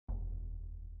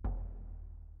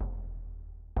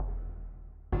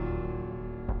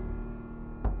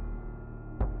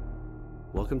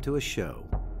Welcome to a show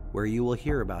where you will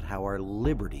hear about how our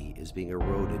liberty is being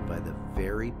eroded by the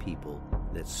very people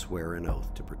that swear an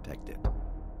oath to protect it.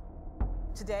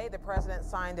 Today, the president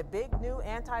signed a big new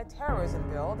anti-terrorism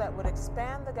bill that would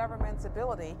expand the government's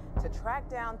ability to track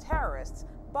down terrorists,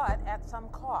 but at some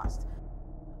cost.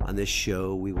 On this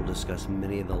show, we will discuss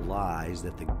many of the lies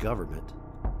that the government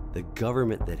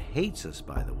that hates us,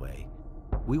 by the way,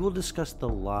 we will discuss the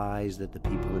lies that the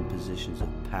people in positions of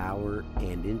power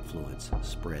and influence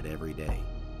spread every day.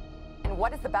 And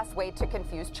what is the best way to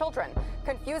confuse children?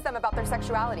 Confuse them about their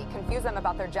sexuality, confuse them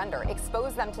about their gender,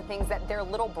 expose them to things that their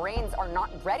little brains are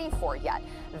not ready for yet.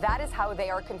 That is how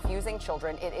they are confusing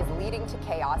children. It is leading to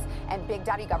chaos, and Big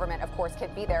Daddy government, of course,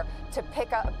 can be there to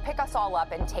pick us all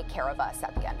up and take care of us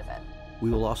at the end of it.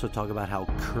 We will also talk about how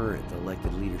current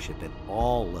elected leadership at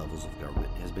all levels of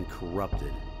government has been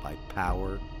corrupted by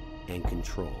power and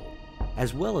control,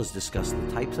 as well as discuss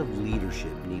the types of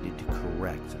leadership needed to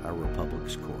correct our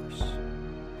republic's course.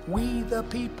 We the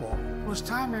people. Well, it's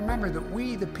time to remember that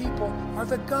we the people are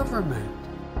the government.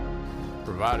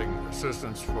 Providing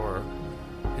assistance for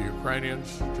the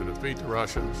Ukrainians to defeat the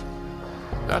Russians,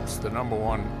 that's the number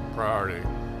one priority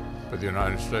for the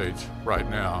United States right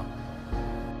now.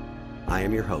 I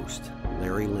am your host,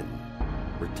 Larry Linton,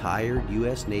 retired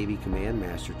U.S. Navy Command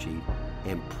Master Chief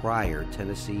and prior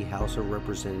Tennessee House of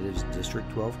Representatives District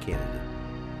 12 candidate,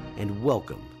 and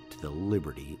welcome to the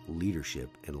Liberty, Leadership,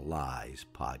 and Lies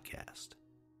podcast.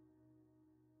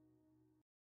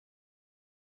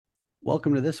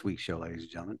 Welcome to this week's show, ladies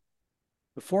and gentlemen.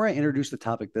 Before I introduce the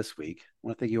topic this week, I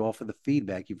want to thank you all for the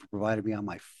feedback you've provided me on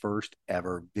my first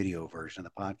ever video version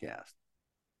of the podcast.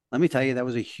 Let me tell you, that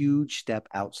was a huge step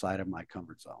outside of my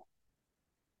comfort zone.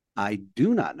 I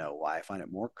do not know why I find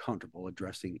it more comfortable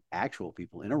addressing actual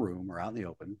people in a room or out in the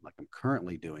open, like I'm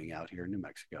currently doing out here in New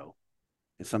Mexico.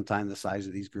 And sometimes the size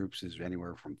of these groups is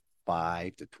anywhere from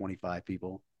 5 to 25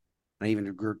 people. And I even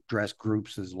address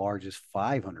groups as large as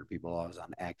 500 people while I was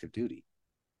on active duty.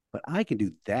 But I can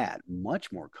do that much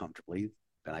more comfortably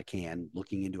than I can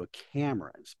looking into a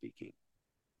camera and speaking.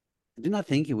 I did not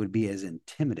think it would be as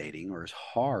intimidating or as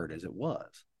hard as it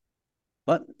was.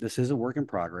 But this is a work in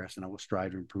progress, and I will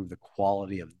strive to improve the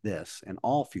quality of this and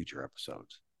all future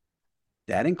episodes.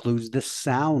 That includes the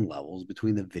sound levels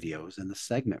between the videos and the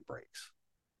segment breaks.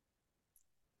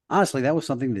 Honestly, that was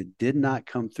something that did not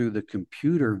come through the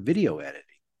computer video editing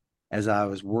as I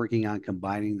was working on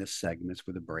combining the segments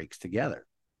with the breaks together.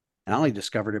 And I only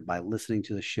discovered it by listening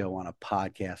to the show on a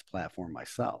podcast platform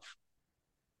myself.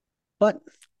 But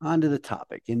on to the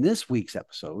topic. In this week's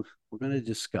episode, we're going to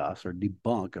discuss or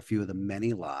debunk a few of the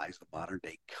many lies the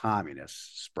modern-day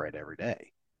communists spread every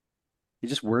day. And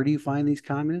just where do you find these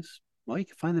communists? Well, you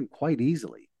can find them quite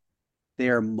easily. They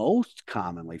are most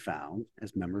commonly found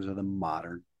as members of the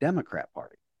modern Democrat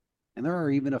Party. And there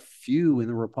are even a few in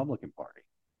the Republican Party.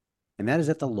 And that is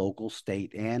at the local,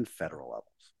 state, and federal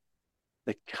levels.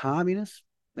 The communists,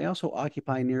 they also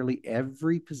occupy nearly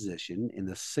every position in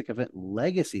the sycophant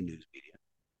legacy news media,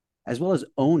 as well as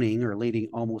owning or leading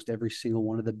almost every single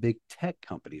one of the big tech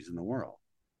companies in the world.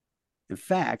 In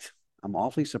fact, I'm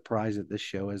awfully surprised that this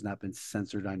show has not been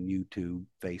censored on YouTube,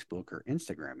 Facebook, or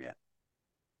Instagram yet.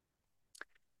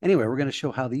 Anyway, we're going to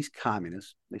show how these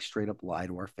communists, they straight up lie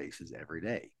to our faces every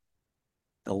day.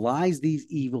 The lies these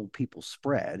evil people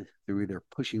spread through either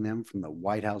pushing them from the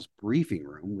White House briefing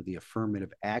room with the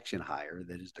affirmative action hire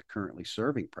that is the currently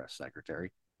serving press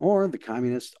secretary, or the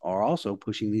communists are also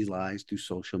pushing these lies to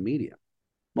social media.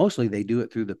 Mostly they do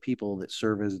it through the people that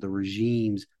serve as the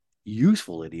regime's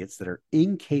useful idiots that are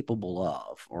incapable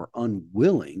of or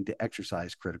unwilling to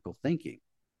exercise critical thinking.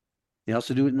 They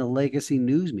also do it in the legacy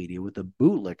news media with the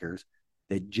bootlickers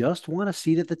that just want a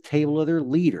seat at the table of their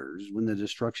leaders when the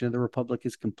destruction of the republic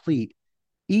is complete,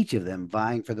 each of them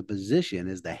vying for the position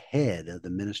as the head of the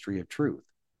Ministry of Truth.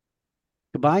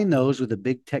 Combine those with the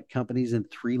big tech companies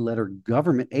and three-letter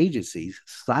government agencies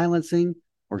silencing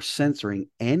or censoring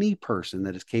any person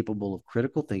that is capable of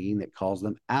critical thinking that calls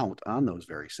them out on those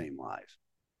very same lies.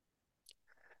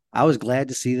 I was glad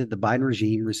to see that the Biden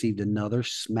regime received another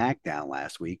smackdown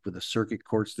last week with the Circuit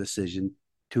Court's decision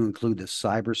to include the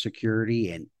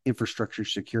Cybersecurity and Infrastructure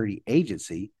Security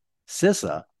Agency,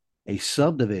 CISA, a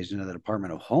subdivision of the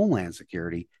Department of Homeland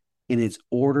Security, in its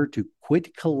order to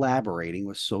quit collaborating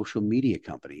with social media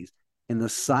companies in the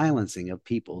silencing of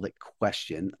people that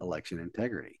question election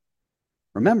integrity.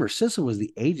 Remember, CISA was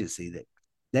the agency that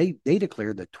they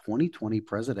declared the 2020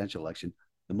 presidential election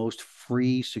the most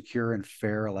free, secure, and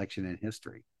fair election in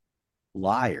history.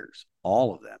 Liars,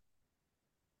 all of them.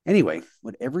 Anyway,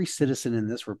 what every citizen in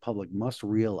this republic must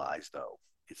realize, though,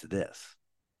 is this.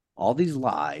 All these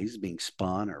lies being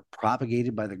spun or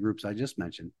propagated by the groups I just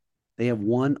mentioned, they have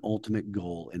one ultimate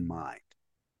goal in mind.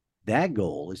 That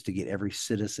goal is to get every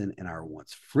citizen in our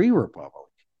once free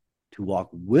republic to walk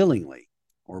willingly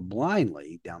or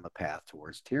blindly down the path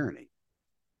towards tyranny.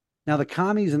 Now, the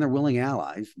commies and their willing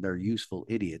allies, they're useful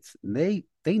idiots, and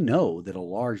they know that a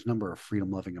large number of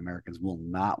freedom loving Americans will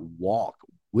not walk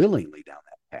willingly down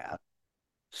that path.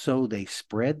 So they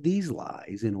spread these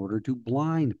lies in order to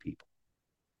blind people.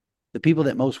 The people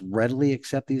that most readily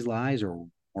accept these lies or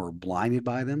are blinded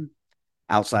by them,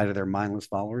 outside of their mindless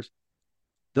followers,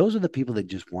 those are the people that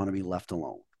just want to be left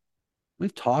alone.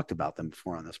 We've talked about them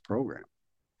before on this program.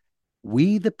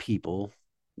 We, the people,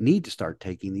 need to start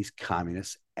taking these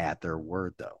communists at their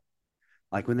word, though.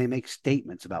 Like when they make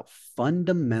statements about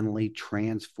fundamentally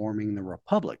transforming the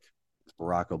republic, as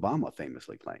Barack Obama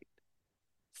famously claimed.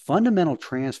 Fundamental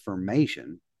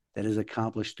transformation that is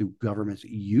accomplished through government's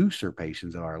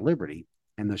usurpations of our liberty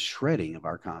and the shredding of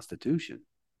our Constitution.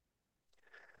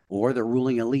 Or the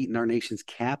ruling elite in our nation's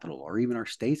capital or even our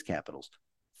state's capitals,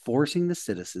 forcing the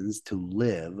citizens to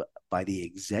live by the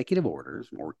executive orders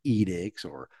or edicts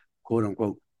or quote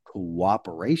unquote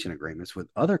cooperation agreements with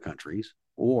other countries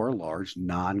or large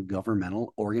non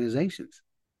governmental organizations.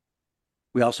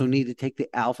 We also need to take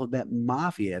the alphabet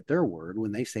mafia at their word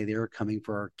when they say they are coming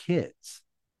for our kids.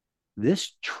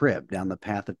 This trip down the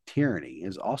path of tyranny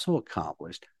is also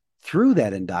accomplished through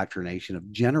that indoctrination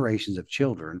of generations of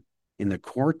children in the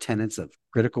core tenets of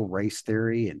critical race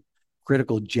theory and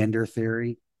critical gender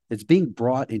theory that's being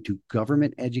brought into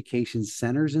government education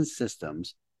centers and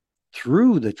systems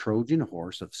through the Trojan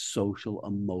horse of social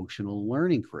emotional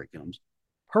learning curriculums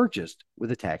purchased with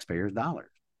the taxpayers'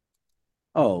 dollars.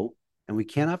 Oh, and we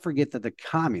cannot forget that the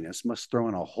communists must throw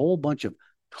in a whole bunch of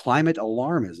climate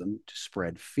alarmism to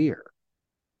spread fear.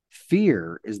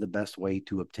 Fear is the best way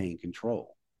to obtain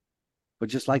control. But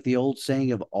just like the old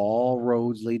saying of all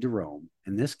roads lead to Rome,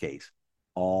 in this case,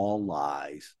 all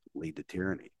lies lead to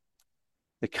tyranny.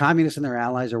 The communists and their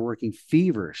allies are working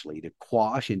feverishly to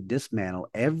quash and dismantle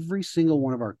every single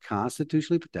one of our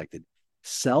constitutionally protected,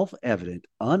 self evident,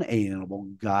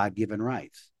 unalienable, God given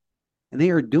rights. And they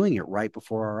are doing it right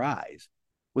before our eyes,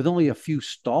 with only a few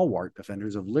stalwart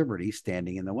defenders of liberty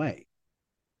standing in the way.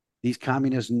 These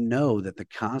communists know that the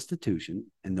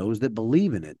Constitution and those that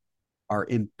believe in it are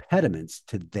impediments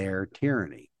to their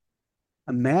tyranny.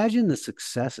 Imagine the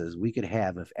successes we could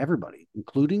have if everybody,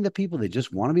 including the people that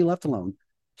just want to be left alone,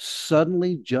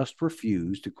 suddenly just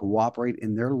refused to cooperate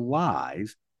in their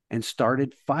lies and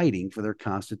started fighting for their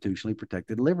constitutionally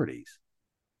protected liberties.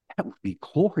 That would be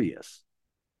glorious.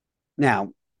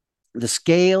 Now, the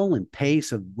scale and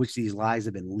pace of which these lies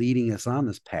have been leading us on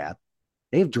this path,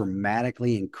 they've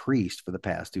dramatically increased for the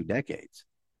past 2 decades.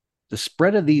 The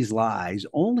spread of these lies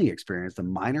only experienced a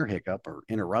minor hiccup or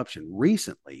interruption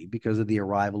recently because of the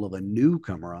arrival of a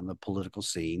newcomer on the political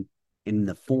scene in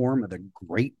the form of the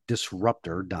great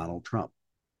disruptor, Donald Trump.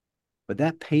 But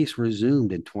that pace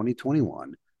resumed in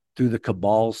 2021 through the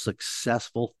cabal's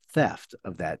successful theft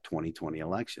of that 2020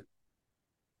 election.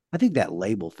 I think that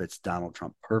label fits Donald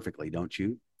Trump perfectly, don't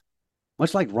you?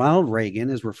 Much like Ronald Reagan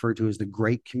is referred to as the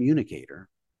great communicator,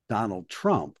 Donald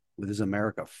Trump, with his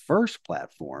America First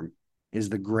platform, is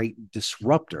the great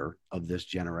disruptor of this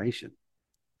generation.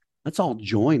 Let's all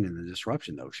join in the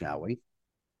disruption, though, shall we?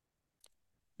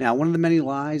 Now, one of the many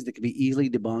lies that can be easily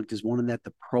debunked is one that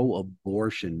the pro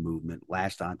abortion movement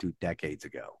latched onto decades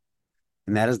ago.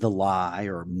 And that is the lie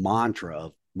or mantra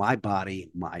of my body,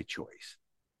 my choice.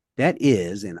 That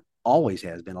is and always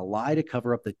has been a lie to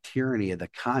cover up the tyranny of the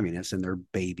communists and their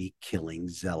baby killing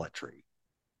zealotry.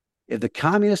 If the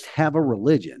communists have a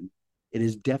religion, it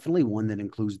is definitely one that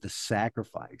includes the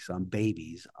sacrifice on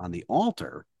babies on the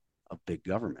altar of big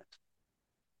government.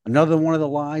 Another one of the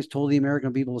lies told the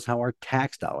American people is how our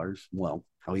tax dollars, well,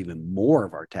 how even more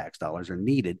of our tax dollars are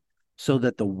needed so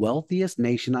that the wealthiest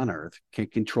nation on earth can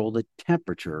control the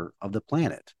temperature of the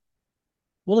planet.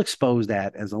 We'll expose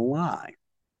that as a lie.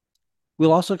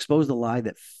 We'll also expose the lie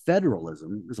that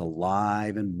federalism is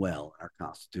alive and well in our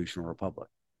constitutional republic.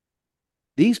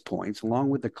 These points, along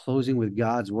with the closing with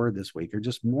God's word this week, are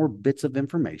just more bits of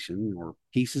information or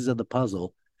pieces of the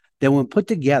puzzle that, when put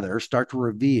together, start to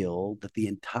reveal that the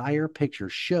entire picture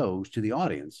shows to the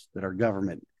audience that our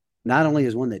government not only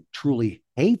is one that truly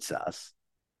hates us,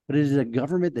 but it is a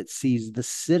government that sees the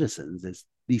citizens as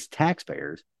these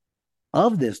taxpayers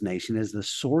of this nation as the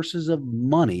sources of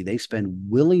money they spend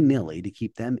willy-nilly to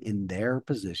keep them in their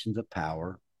positions of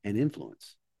power and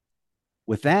influence.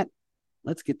 With that,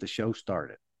 let's get the show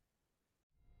started.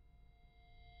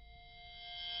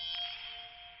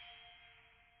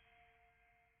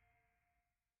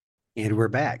 And we're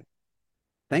back.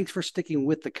 Thanks for sticking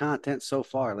with the content so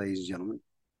far, ladies and gentlemen.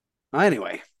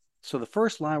 Anyway, so the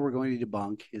first lie we're going to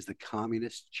debunk is the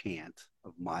communist chant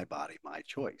of my body, my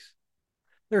choice.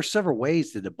 There are several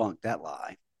ways to debunk that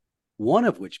lie, one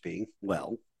of which being,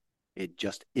 well, it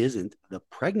just isn't the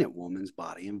pregnant woman's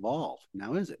body involved.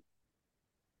 Now, is it?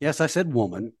 Yes, I said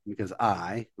woman because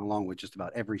I, along with just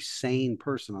about every sane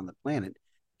person on the planet,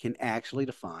 can actually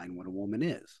define what a woman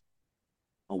is.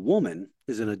 A woman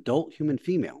is an adult human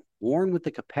female born with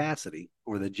the capacity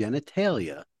or the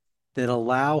genitalia that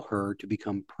allow her to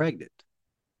become pregnant,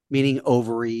 meaning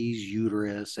ovaries,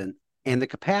 uterus, and the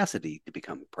capacity to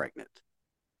become pregnant.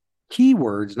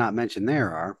 Keywords not mentioned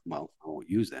there are, well, I won't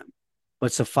use them,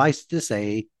 but suffice to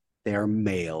say, they are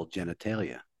male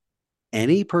genitalia.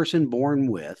 Any person born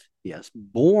with, yes,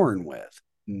 born with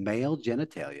male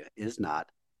genitalia is not,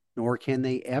 nor can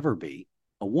they ever be,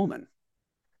 a woman.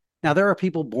 Now, there are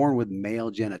people born with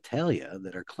male genitalia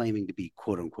that are claiming to be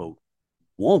quote unquote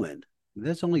woman.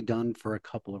 That's only done for a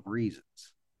couple of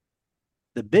reasons.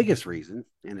 The biggest reason,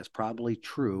 and it's probably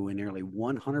true in nearly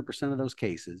 100% of those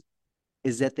cases,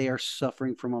 is that they are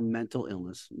suffering from a mental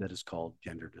illness that is called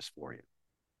gender dysphoria.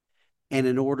 And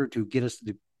in order to get us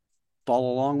to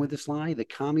follow along with this lie, the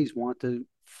commies want to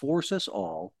force us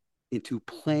all into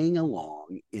playing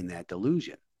along in that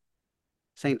delusion.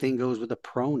 Same thing goes with the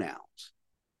pronouns.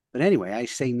 But anyway, I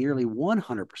say nearly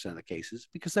 100% of the cases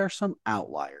because there are some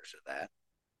outliers to that.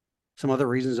 Some other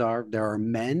reasons are there are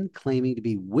men claiming to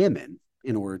be women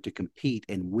in order to compete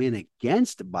and win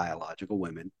against biological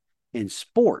women in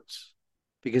sports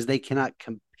because they cannot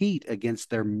compete against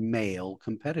their male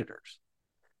competitors.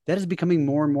 That is becoming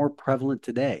more and more prevalent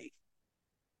today.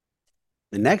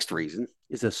 The next reason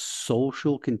is a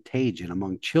social contagion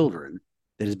among children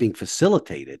that is being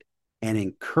facilitated and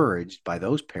encouraged by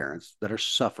those parents that are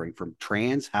suffering from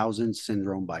Transhausen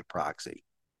syndrome by proxy.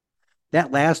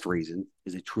 That last reason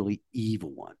is a truly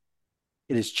evil one.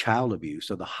 It is child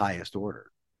abuse of the highest order.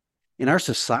 In our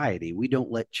society, we don't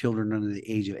let children under the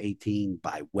age of 18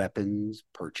 buy weapons,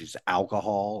 purchase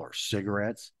alcohol or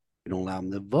cigarettes. We don't allow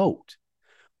them to vote.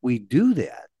 We do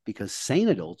that because sane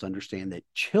adults understand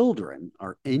that children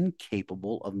are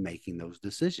incapable of making those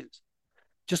decisions.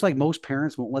 Just like most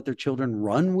parents won't let their children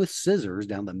run with scissors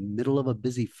down the middle of a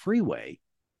busy freeway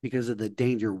because of the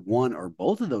danger one or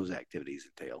both of those activities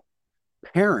entail,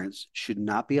 parents should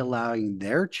not be allowing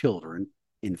their children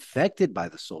infected by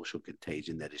the social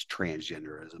contagion that is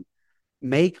transgenderism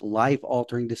make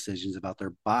life-altering decisions about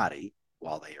their body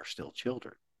while they are still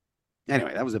children.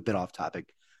 Anyway, that was a bit off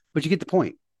topic, but you get the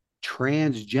point.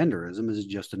 Transgenderism is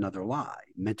just another lie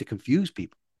meant to confuse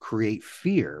people, create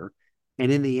fear,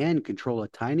 and in the end, control a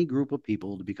tiny group of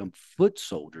people to become foot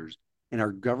soldiers in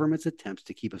our government's attempts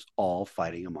to keep us all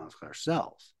fighting amongst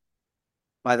ourselves.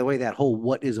 By the way, that whole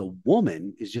what is a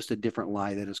woman is just a different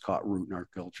lie that has caught root in our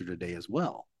culture today as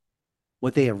well.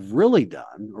 What they have really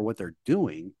done, or what they're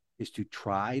doing, is to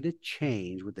try to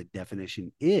change what the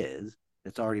definition is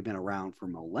that's already been around for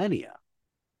millennia.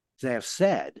 As I have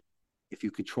said, if you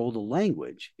control the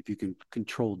language, if you can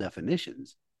control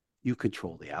definitions, you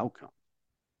control the outcome.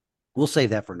 We'll save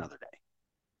that for another day.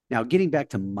 Now, getting back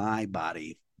to my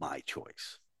body, my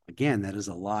choice. Again, that is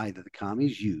a lie that the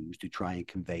commies use to try and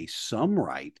convey some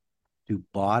right to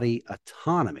body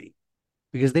autonomy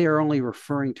because they are only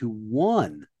referring to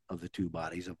one of the two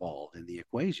bodies involved in the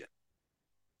equation.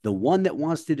 The one that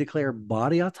wants to declare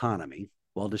body autonomy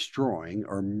while destroying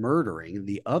or murdering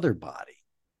the other body,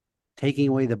 taking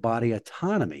away the body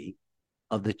autonomy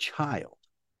of the child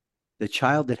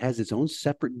that has its own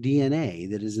separate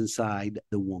DNA that is inside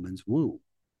the woman's womb.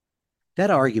 That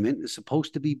argument is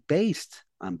supposed to be based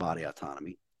on body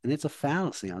autonomy, and it's a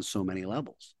fallacy on so many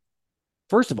levels.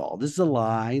 First of all, this is a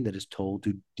lie that is told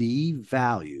to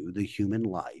devalue the human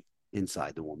life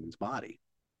inside the woman's body.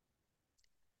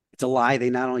 It's a lie they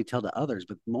not only tell to others,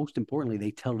 but most importantly, they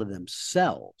tell to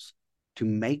themselves to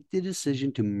make the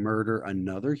decision to murder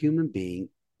another human being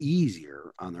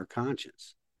easier on their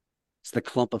conscience. It's the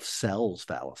clump of cells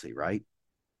fallacy, right?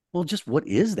 Well, just what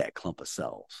is that clump of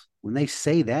cells? When they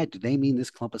say that, do they mean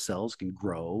this clump of cells can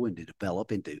grow and to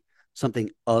develop into something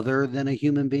other than a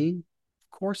human being?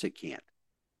 Of course it can't.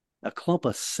 A clump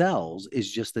of cells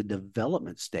is just the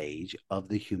development stage of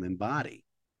the human body.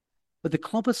 But the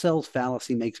clump of cells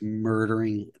fallacy makes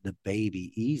murdering the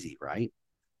baby easy, right?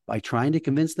 By trying to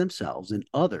convince themselves and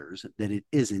others that it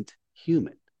isn't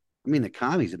human. I mean, the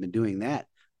commies have been doing that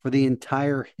for the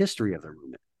entire history of their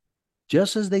movement,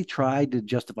 just as they tried to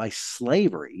justify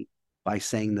slavery by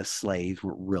saying the slaves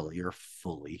were really or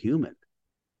fully human.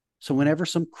 So whenever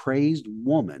some crazed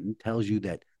woman tells you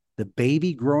that the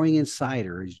baby growing inside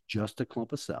her is just a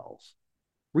clump of cells,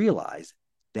 realize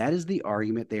that is the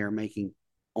argument they are making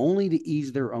only to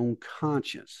ease their own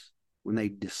conscience when they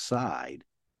decide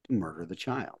to murder the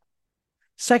child.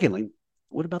 Secondly,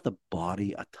 what about the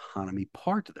body autonomy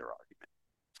part of their argument?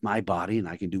 It's my body and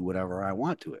I can do whatever I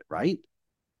want to it, right?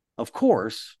 Of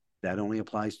course, that only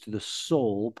applies to the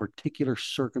sole particular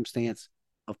circumstance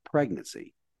of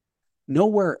pregnancy.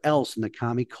 Nowhere else in the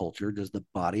commie culture does the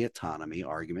body autonomy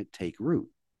argument take root.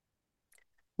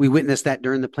 We witnessed that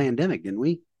during the pandemic, didn't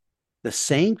we? The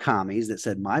same commies that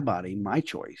said my body, my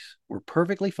choice, were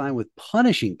perfectly fine with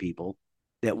punishing people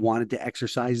that wanted to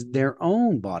exercise their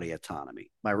own body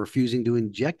autonomy by refusing to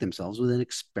inject themselves with an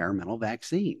experimental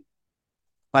vaccine.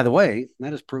 By the way,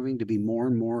 that is proving to be more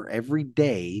and more every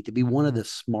day to be one of the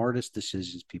smartest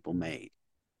decisions people made.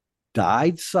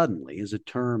 Died suddenly is a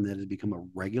term that has become a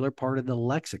regular part of the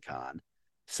lexicon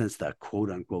since the quote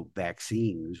unquote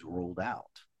vaccines rolled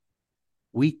out.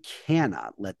 We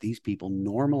cannot let these people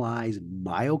normalize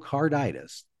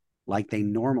myocarditis like they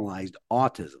normalized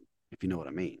autism, if you know what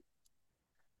I mean.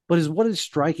 But what is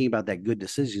striking about that good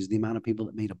decision is the amount of people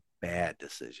that made a bad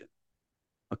decision.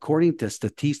 According to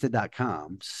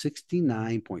Statista.com,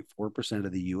 69.4%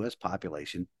 of the US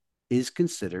population is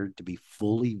considered to be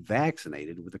fully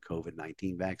vaccinated with the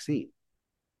COVID-19 vaccine.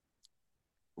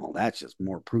 Well, that's just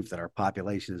more proof that our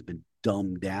population has been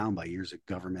dumbed down by years of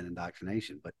government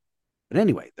indoctrination. But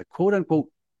anyway, the quote unquote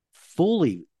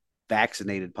fully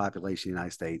vaccinated population in the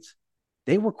United States,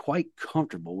 they were quite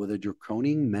comfortable with the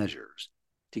draconian measures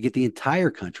to get the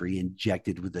entire country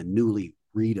injected with the newly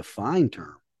redefined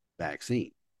term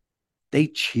vaccine. They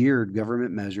cheered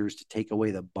government measures to take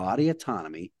away the body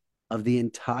autonomy of the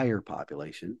entire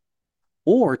population,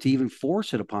 or to even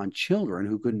force it upon children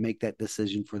who couldn't make that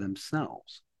decision for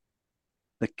themselves.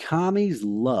 The commies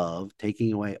love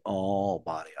taking away all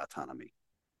body autonomy,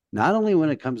 not only when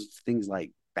it comes to things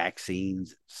like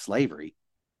vaccines, slavery,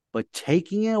 but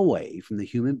taking it away from the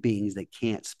human beings that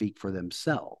can't speak for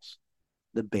themselves,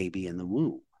 the baby in the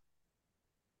womb.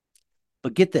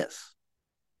 But get this,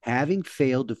 having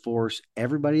failed to force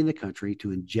everybody in the country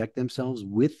to inject themselves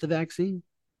with the vaccine,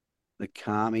 the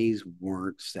commies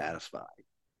weren't satisfied.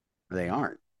 Or they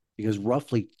aren't, because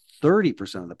roughly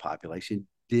 30% of the population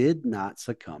did not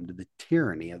succumb to the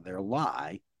tyranny of their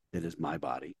lie that is my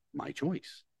body, my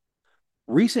choice.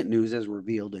 Recent news has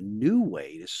revealed a new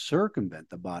way to circumvent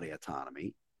the body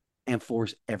autonomy and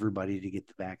force everybody to get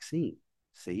the vaccine.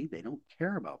 See, they don't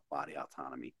care about body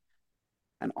autonomy.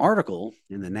 An article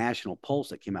in the National Pulse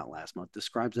that came out last month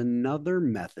describes another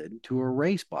method to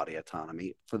erase body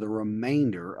autonomy for the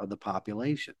remainder of the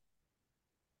population.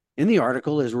 In the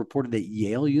article, it is reported that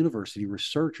Yale University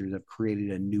researchers have created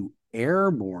a new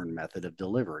airborne method of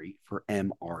delivery for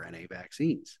mRNA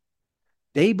vaccines.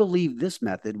 They believe this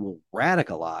method will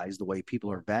radicalize the way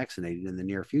people are vaccinated in the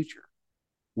near future,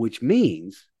 which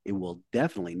means it will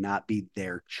definitely not be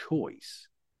their choice.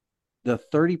 The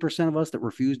 30% of us that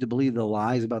refuse to believe the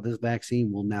lies about this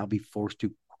vaccine will now be forced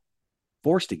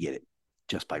to get it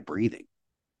just by breathing.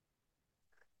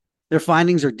 Their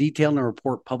findings are detailed in a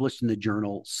report published in the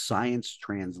journal Science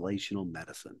Translational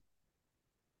Medicine.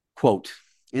 Quote,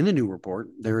 in the new report,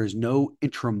 there is no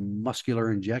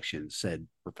intramuscular injection, said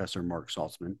Professor Mark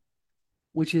Saltzman,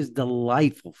 which is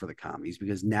delightful for the commies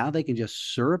because now they can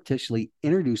just surreptitiously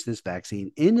introduce this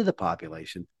vaccine into the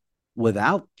population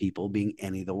without people being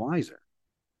any the wiser.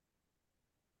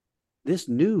 This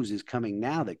news is coming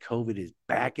now that COVID is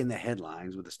back in the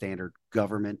headlines with the standard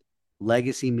government,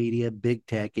 legacy media, big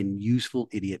tech, and useful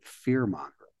idiot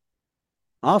fear-mongering.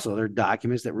 Also, there are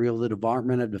documents that reveal the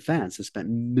Department of Defense has spent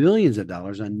millions of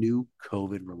dollars on new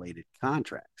COVID-related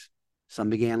contracts. Some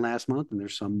began last month, and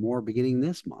there's some more beginning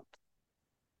this month.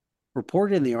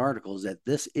 Reported in the article is that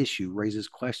this issue raises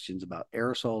questions about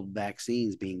aerosol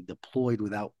vaccines being deployed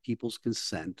without people's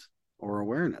consent or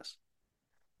awareness.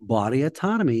 Body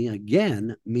autonomy,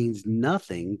 again, means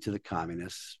nothing to the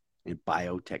communists and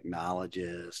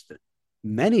biotechnologists,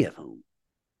 many of whom,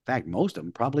 in fact, most of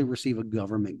them probably receive a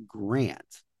government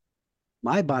grant.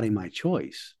 My body, my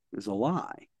choice is a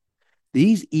lie.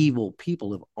 These evil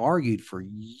people have argued for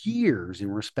years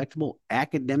in respectable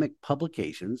academic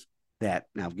publications that,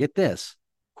 now get this,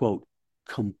 quote,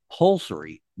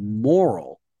 compulsory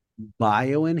moral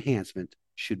bioenhancement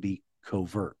should be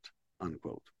covert,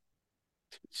 unquote.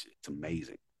 It's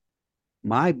amazing.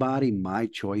 My body, my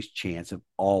choice chants have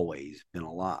always been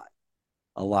a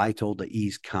lie told to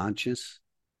ease conscience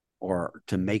or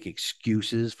to make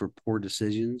excuses for poor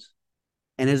decisions,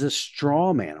 and is a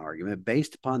straw man argument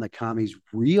based upon the commies'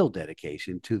 real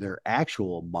dedication to their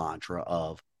actual mantra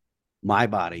of my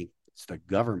body, It's the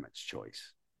government's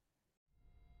choice.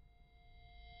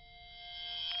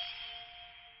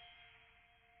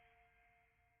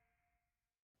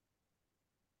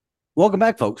 Welcome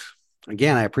back, folks.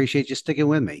 Again, I appreciate you sticking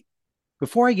with me.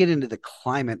 Before I get into the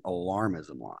climate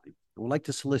alarmism line, I would like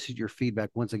to solicit your feedback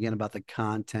once again about the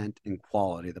content and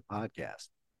quality of the podcast.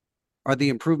 Are the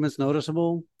improvements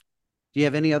noticeable? Do you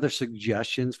have any other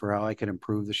suggestions for how I can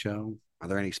improve the show? Are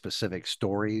there any specific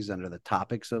stories under the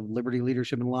topics of liberty,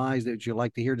 leadership, and lies that you'd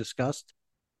like to hear discussed?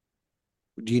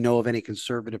 Do you know of any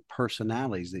conservative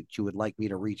personalities that you would like me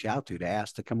to reach out to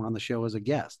ask to come on the show as a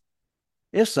guest?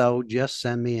 If so, just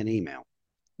send me an email.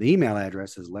 The email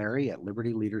address is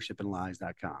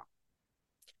larry@libertyleadershipandlies.com.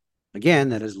 Again,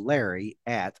 that is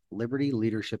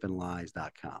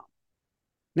larry@libertyleadershipandlies.com.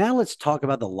 Now let's talk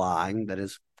about the lie that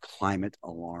is climate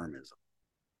alarmism.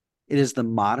 It is the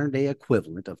modern day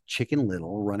equivalent of Chicken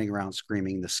Little running around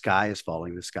screaming, "The sky is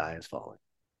falling, the sky is falling."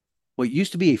 What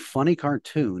used to be a funny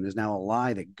cartoon is now a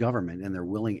lie that government and their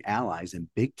willing allies in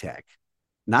big tech,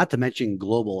 not to mention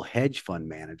global hedge fund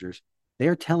managers, they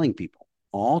are telling people,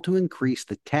 all to increase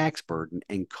the tax burden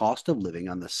and cost of living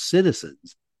on the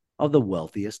citizens of the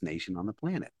wealthiest nation on the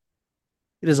planet.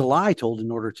 It is a lie told in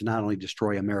order to not only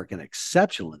destroy American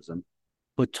exceptionalism,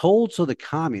 but told so the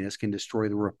communists can destroy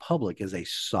the republic as a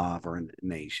sovereign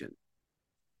nation.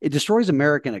 It destroys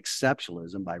American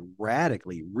exceptionalism by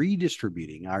radically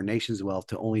redistributing our nation's wealth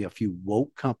to only a few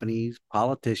woke companies,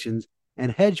 politicians,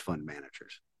 and hedge fund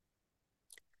managers.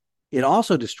 It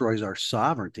also destroys our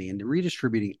sovereignty in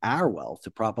redistributing our wealth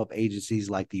to prop up agencies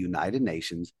like the United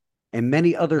Nations and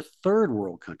many other third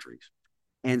world countries,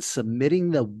 and submitting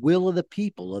the will of the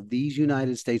people of these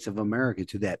United States of America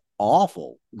to that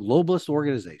awful globalist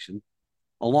organization,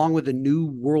 along with the New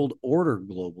World Order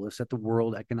globalists at the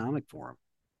World Economic Forum.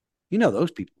 You know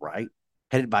those people, right?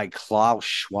 Headed by Klaus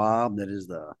Schwab. That is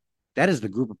the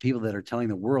group of people that are telling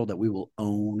the world that we will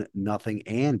own nothing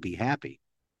and be happy.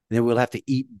 And then we'll have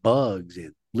to eat bugs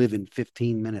and live in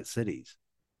 15-minute cities.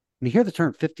 When you hear the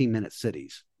term 15-minute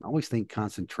cities, I always think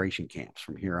concentration camps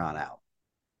from here on out.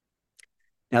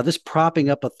 Now, this propping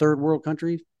up of third world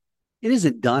countries, it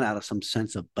isn't done out of some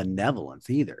sense of benevolence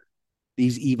either.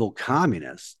 These evil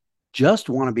communists just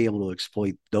want to be able to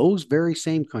exploit those very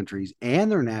same countries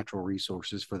and their natural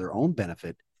resources for their own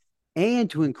benefit and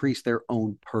to increase their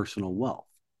own personal wealth.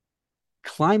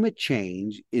 Climate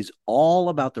change is all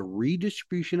about the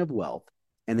redistribution of wealth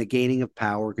and the gaining of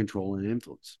power, control, and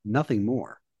influence, nothing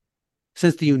more.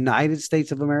 Since the United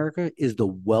States of America is the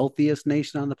wealthiest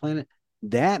nation on the planet,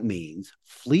 that means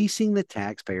fleecing the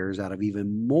taxpayers out of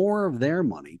even more of their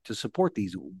money to support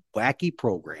these wacky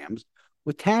programs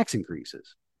with tax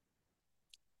increases.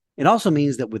 It also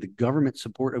means that with the government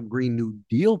support of Green New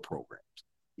Deal programs,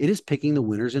 it is picking the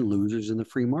winners and losers in the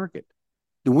free market.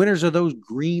 The winners are those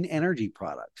green energy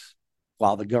products.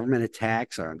 While the government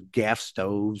attacks on gas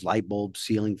stoves, light bulbs,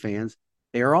 ceiling fans,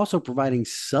 they are also providing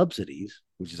subsidies,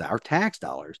 which is our tax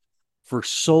dollars, for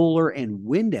solar and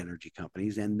wind energy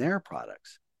companies and their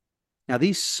products. Now,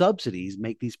 these subsidies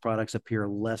make these products appear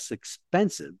less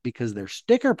expensive because their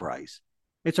sticker price,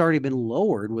 it's already been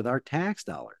lowered with our tax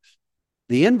dollars.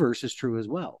 The inverse is true as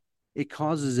well. It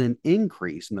causes an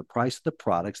increase in the price of the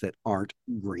products that aren't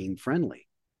green friendly.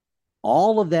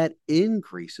 All of that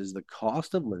increases the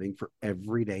cost of living for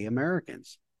everyday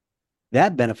Americans.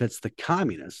 That benefits the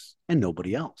communists and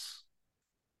nobody else.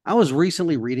 I was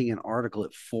recently reading an article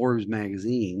at Forbes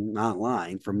magazine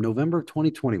online from November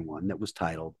 2021 that was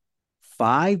titled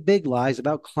 5 Big Lies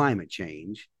About Climate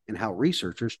Change and How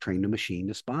Researchers Trained a Machine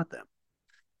to Spot Them.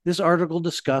 This article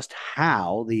discussed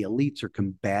how the elites are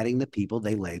combating the people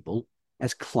they label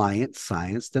as climate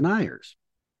science deniers.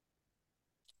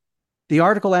 The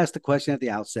article asked the question at the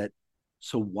outset,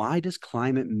 so why does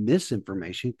climate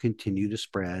misinformation continue to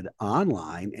spread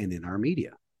online and in our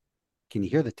media? Can you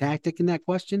hear the tactic in that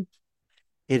question?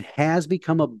 It has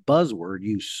become a buzzword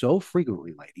used so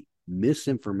frequently lately,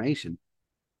 misinformation.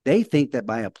 They think that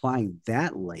by applying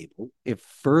that label, it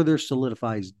further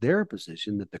solidifies their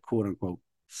position that the quote unquote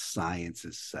science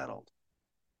is settled.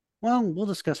 Well, we'll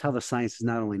discuss how the science is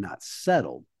not only not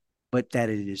settled, but that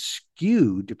it is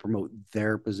skewed to promote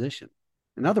their position.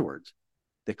 In other words,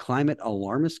 the climate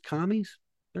alarmist commies,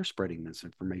 they're spreading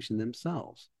misinformation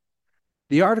themselves.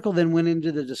 The article then went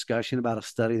into the discussion about a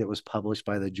study that was published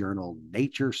by the journal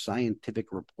Nature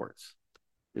Scientific Reports.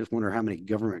 I just wonder how many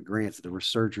government grants the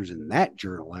researchers in that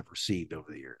journal have received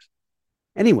over the years.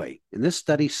 Anyway, in this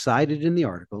study cited in the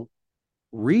article,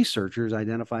 researchers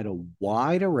identified a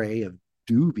wide array of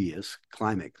dubious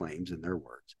climate claims, in their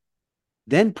words,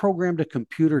 then programmed a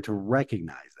computer to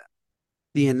recognize them.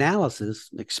 The analysis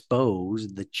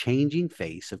exposed the changing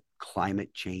face of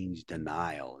climate change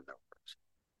denial. In other words,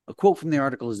 a quote from the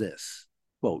article is this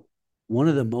quote, one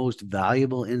of the most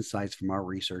valuable insights from our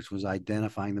research was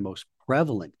identifying the most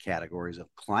prevalent categories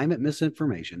of climate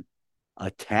misinformation,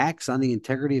 attacks on the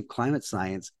integrity of climate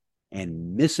science,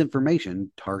 and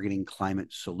misinformation targeting climate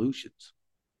solutions.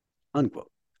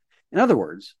 Unquote. In other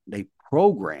words, they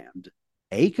programmed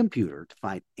a computer to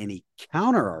find any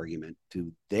counter argument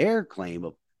to their claim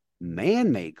of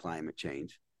man made climate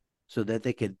change so that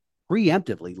they could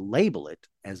preemptively label it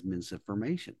as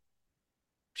misinformation.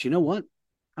 But you know what?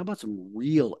 How about some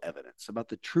real evidence about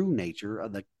the true nature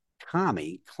of the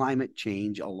commie climate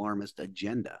change alarmist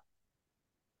agenda?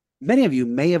 Many of you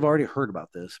may have already heard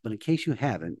about this, but in case you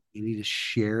haven't, you need to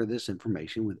share this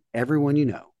information with everyone you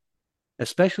know,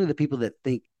 especially the people that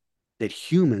think that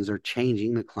humans are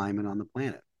changing the climate on the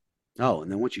planet. Oh,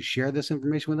 and then once you share this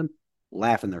information with them,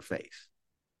 laugh in their face.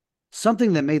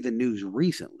 Something that made the news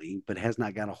recently, but has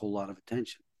not got a whole lot of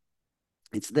attention.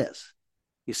 It's this.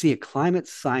 You see, a climate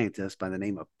scientist by the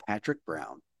name of Patrick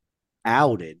Brown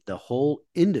outed the whole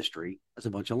industry as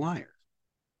a bunch of liars.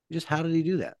 Just how did he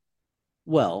do that?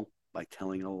 Well, by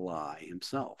telling a lie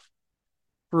himself.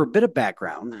 For a bit of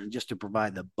background, just to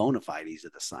provide the bona fides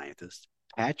of the scientist,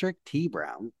 Patrick T.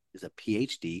 Brown is a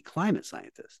PhD climate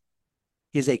scientist.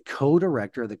 He is a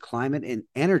co-director of the climate and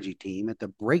energy team at the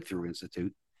Breakthrough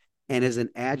Institute and is an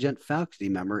adjunct faculty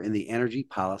member in the Energy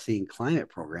Policy and Climate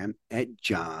Program at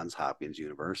Johns Hopkins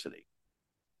University.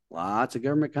 Lots of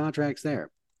government contracts there.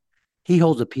 He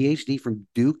holds a PhD from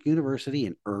Duke University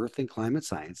in Earth and Climate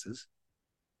Sciences,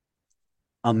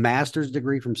 a master's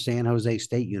degree from San Jose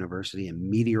State University in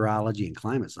Meteorology and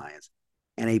Climate Science,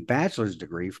 and a bachelor's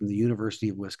degree from the University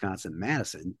of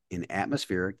Wisconsin-Madison in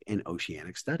Atmospheric and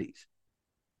Oceanic Studies.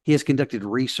 He has conducted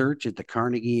research at the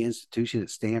Carnegie Institution at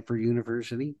Stanford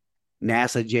University,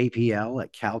 NASA JPL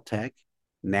at Caltech,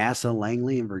 NASA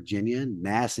Langley in Virginia,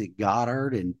 NASA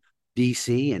Goddard in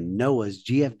DC, and NOAA's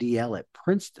GFDL at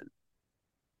Princeton.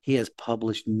 He has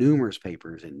published numerous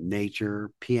papers in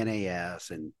Nature, PNAS,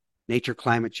 and Nature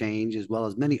Climate Change, as well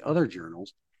as many other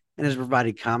journals, and has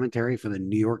provided commentary for the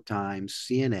New York Times,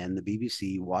 CNN, the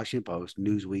BBC, Washington Post,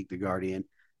 Newsweek, The Guardian,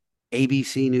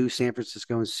 ABC News San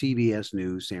Francisco, and CBS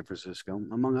News San Francisco,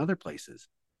 among other places.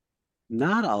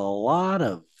 Not a lot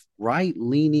of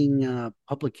right-leaning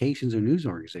publications or news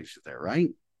organizations there, right?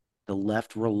 The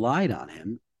left relied on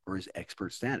him for his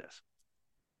expert status.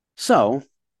 So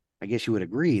I guess you would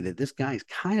agree that this guy is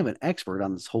kind of an expert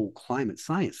on this whole climate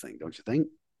science thing, don't you think?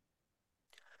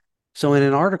 So in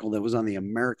an article that was on the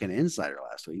American Insider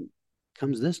last week,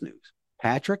 comes this news.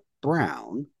 Patrick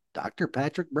Brown, Dr.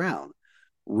 Patrick Brown,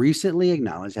 recently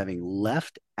acknowledged having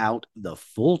left out the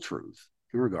full truth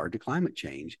in regard to climate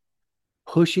change,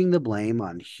 pushing the blame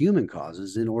on human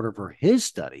causes in order for his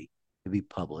study to be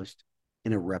published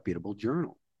in a reputable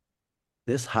journal.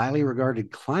 This highly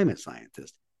regarded climate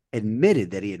scientist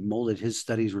admitted that he had molded his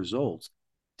study's results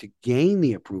to gain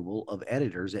the approval of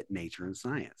editors at Nature and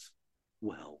Science.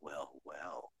 Well.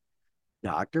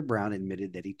 Dr. Brown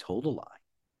admitted that he told a lie.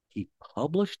 He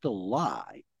published a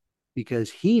lie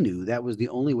because he knew that was the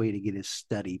only way to get his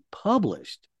study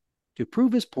published to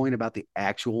prove his point about the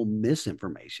actual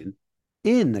misinformation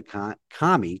in the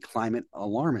commie climate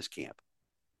alarmist camp,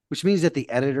 which means that the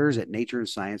editors at Nature and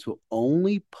Science will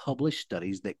only publish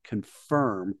studies that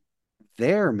confirm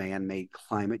their man-made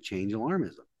climate change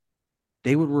alarmism.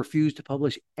 They would refuse to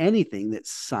publish anything that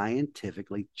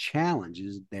scientifically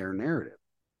challenges their narrative.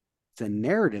 It's a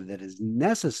narrative that is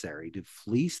necessary to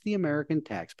fleece the American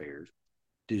taxpayers,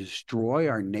 to destroy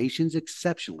our nation's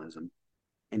exceptionalism,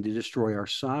 and to destroy our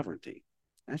sovereignty.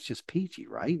 That's just peachy,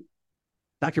 right?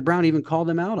 Dr. Brown even called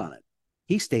them out on it.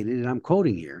 He stated, and I'm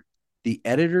quoting here, the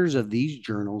editors of these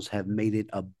journals have made it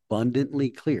abundantly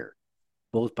clear,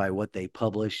 both by what they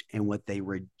publish and what they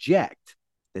reject,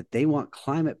 that they want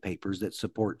climate papers that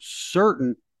support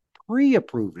certain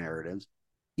pre-approved narratives,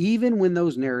 even when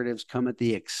those narratives come at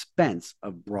the expense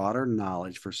of broader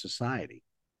knowledge for society,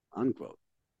 unquote.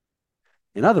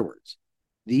 In other words,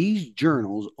 these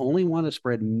journals only want to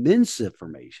spread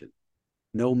misinformation,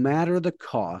 no matter the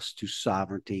cost to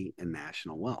sovereignty and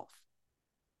national wealth.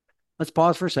 Let's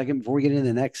pause for a second before we get into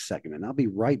the next segment. I'll be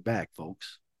right back,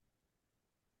 folks.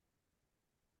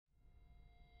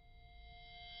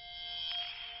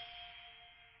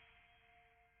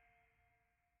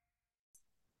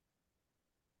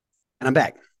 And I'm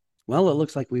back. Well, it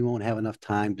looks like we won't have enough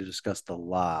time to discuss the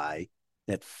lie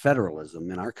that federalism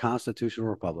in our constitutional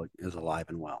republic is alive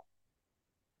and well.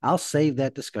 I'll save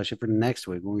that discussion for next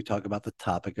week when we talk about the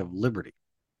topic of liberty.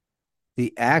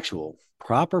 The actual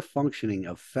proper functioning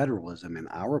of federalism in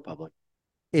our republic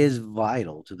is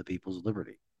vital to the people's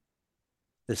liberty.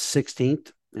 The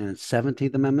 16th and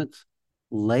 17th Amendments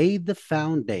laid the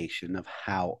foundation of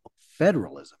how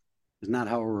federalism is not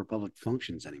how a republic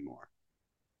functions anymore.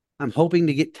 I'm hoping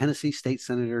to get Tennessee State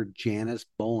Senator Janice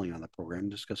Bowling on the program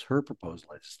to discuss her proposed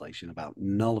legislation about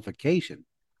nullification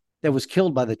that was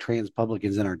killed by the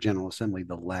Transpublicans in our General Assembly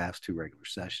the last two regular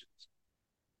sessions.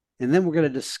 And then we're going to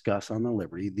discuss on the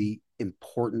Liberty the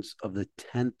importance of the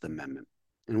 10th Amendment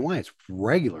and why it's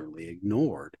regularly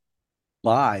ignored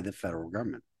by the federal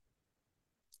government.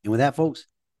 And with that, folks,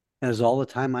 that is all the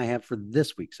time I have for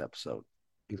this week's episode.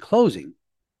 In closing,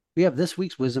 we have this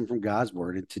week's wisdom from God's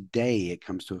word, and today it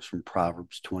comes to us from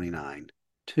Proverbs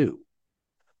 29:2.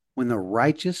 When the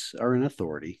righteous are in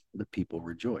authority, the people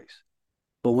rejoice.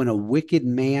 But when a wicked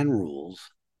man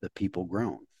rules, the people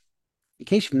groan. In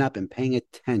case you've not been paying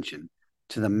attention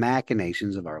to the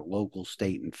machinations of our local,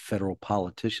 state, and federal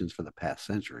politicians for the past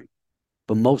century,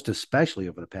 but most especially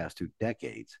over the past 2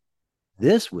 decades,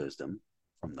 this wisdom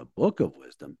from the book of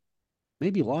wisdom may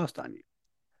be lost on you.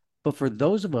 But for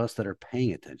those of us that are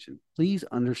paying attention, please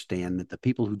understand that the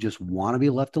people who just want to be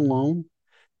left alone,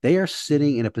 they are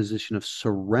sitting in a position of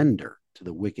surrender to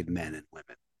the wicked men and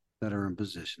women that are in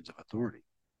positions of authority.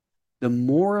 The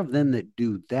more of them that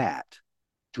do that,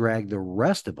 drag the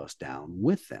rest of us down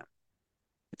with them.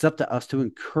 It's up to us to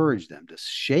encourage them to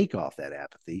shake off that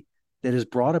apathy that is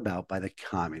brought about by the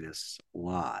communists'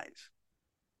 lies.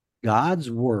 God's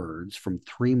words from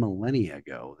 3 millennia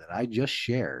ago that I just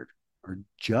shared are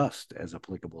just as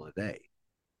applicable today.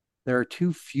 There are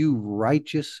too few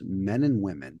righteous men and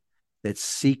women that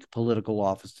seek political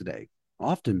office today,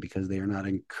 often because they are not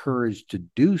encouraged to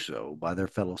do so by their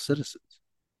fellow citizens.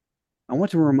 I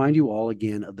want to remind you all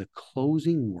again of the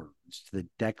closing words to the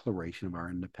Declaration of our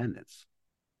Independence.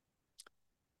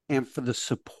 And for the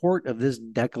support of this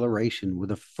declaration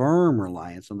with a firm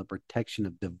reliance on the protection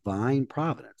of divine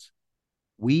providence,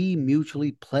 we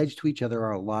mutually pledge to each other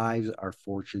our lives, our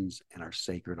fortunes, and our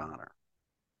sacred honor.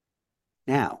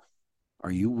 Now,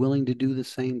 are you willing to do the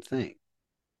same thing?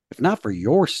 If not for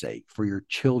your sake, for your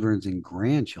children's and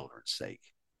grandchildren's sake.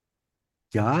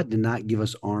 God did not give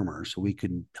us armor so we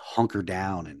could hunker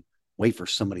down and wait for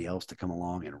somebody else to come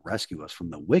along and rescue us from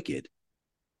the wicked.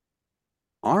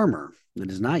 Armor that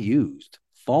is not used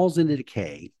falls into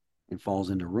decay and falls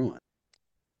into ruin.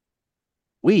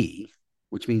 We,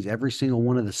 which means every single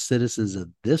one of the citizens of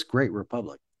this great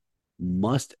republic,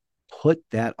 must put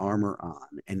that armor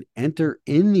on and enter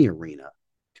in the arena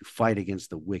to fight against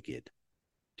the wicked,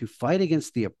 to fight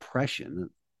against the oppression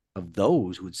of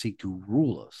those who would seek to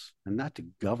rule us and not to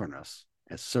govern us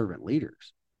as servant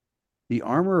leaders. The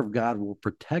armor of God will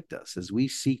protect us as we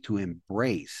seek to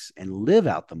embrace and live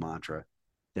out the mantra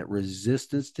that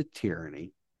resistance to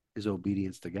tyranny is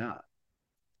obedience to God.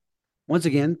 Once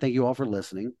again, thank you all for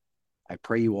listening. I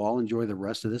pray you all enjoy the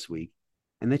rest of this week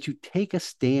and that you take a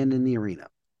stand in the arena,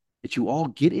 that you all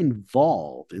get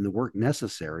involved in the work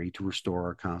necessary to restore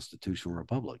our constitutional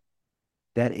republic.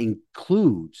 That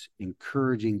includes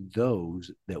encouraging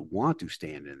those that want to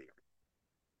stand in the arena.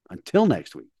 Until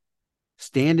next week,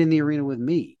 stand in the arena with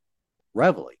me.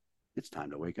 Reveille, it's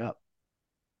time to wake up.